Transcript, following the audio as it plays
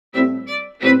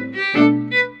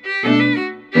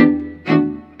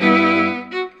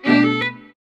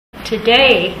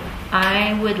Today,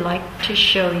 I would like to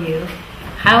show you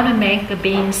how to make a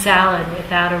bean salad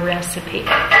without a recipe.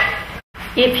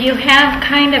 If you have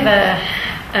kind of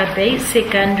a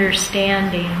basic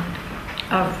understanding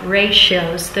of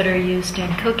ratios that are used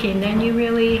in cooking, then you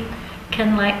really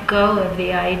can let go of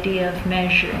the idea of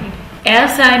measuring.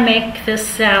 As I make this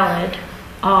salad,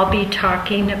 I'll be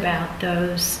talking about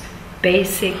those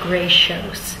basic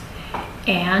ratios.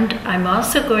 And I'm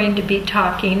also going to be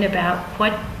talking about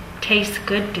what tastes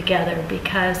good together,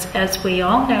 because as we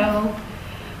all know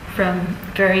from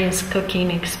various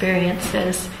cooking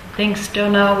experiences, things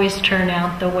don't always turn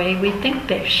out the way we think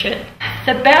they should.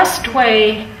 The best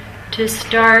way to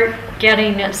start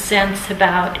getting a sense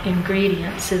about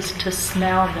ingredients is to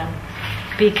smell them,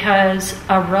 because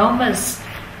aromas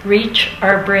reach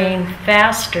our brain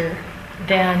faster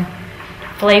than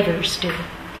flavors do.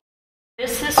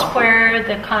 This is where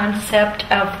the concept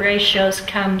of ratios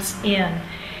comes in.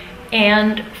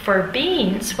 And for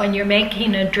beans, when you're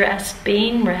making a dressed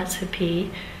bean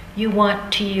recipe, you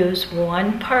want to use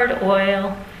 1 part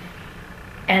oil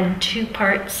and 2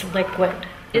 parts liquid.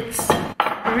 It's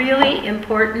really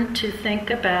important to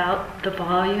think about the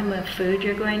volume of food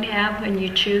you're going to have when you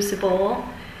choose a bowl.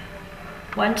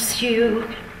 Once you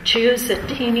choose a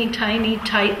teeny tiny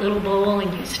tight little bowl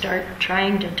and you start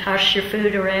trying to toss your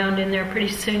food around in there, pretty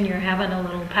soon you're having a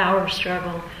little power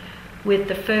struggle with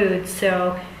the food.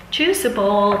 So choose a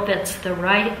bowl that's the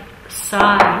right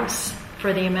size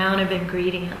for the amount of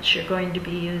ingredients you're going to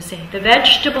be using. The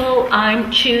vegetable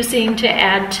I'm choosing to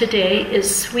add today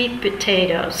is sweet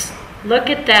potatoes. Look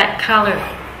at that color.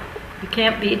 You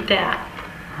can't beat that.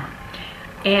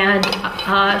 And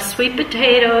sweet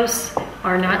potatoes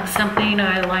are not something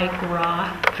I like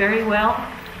raw very well,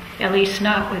 at least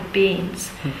not with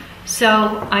beans.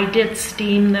 So I did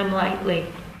steam them lightly.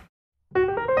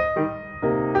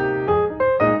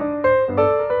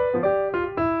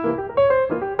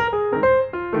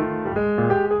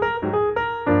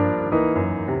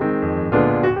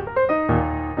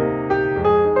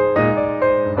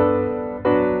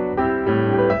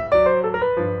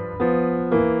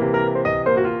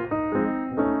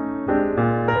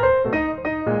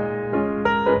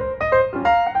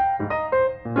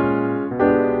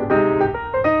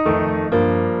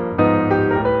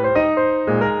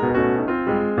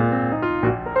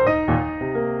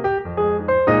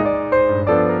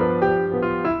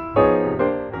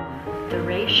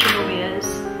 Is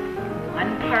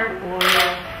 1 part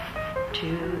oil to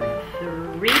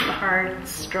 3 parts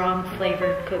strong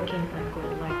flavored cooking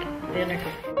liquid like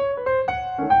vinegar.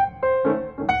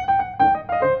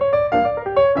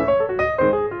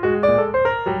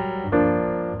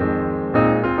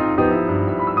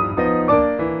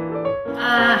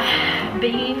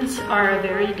 Beans are a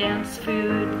very dense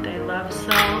food. They love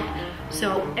salt.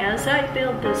 So as I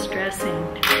build this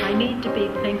dressing, I need to be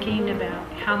thinking about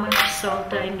how much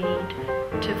salt I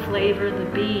need to flavor the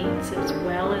beans as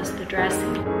well as the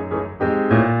dressing.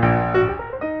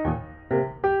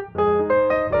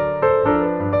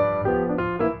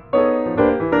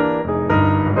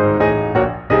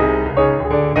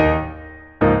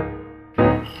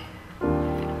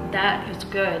 That is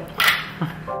good.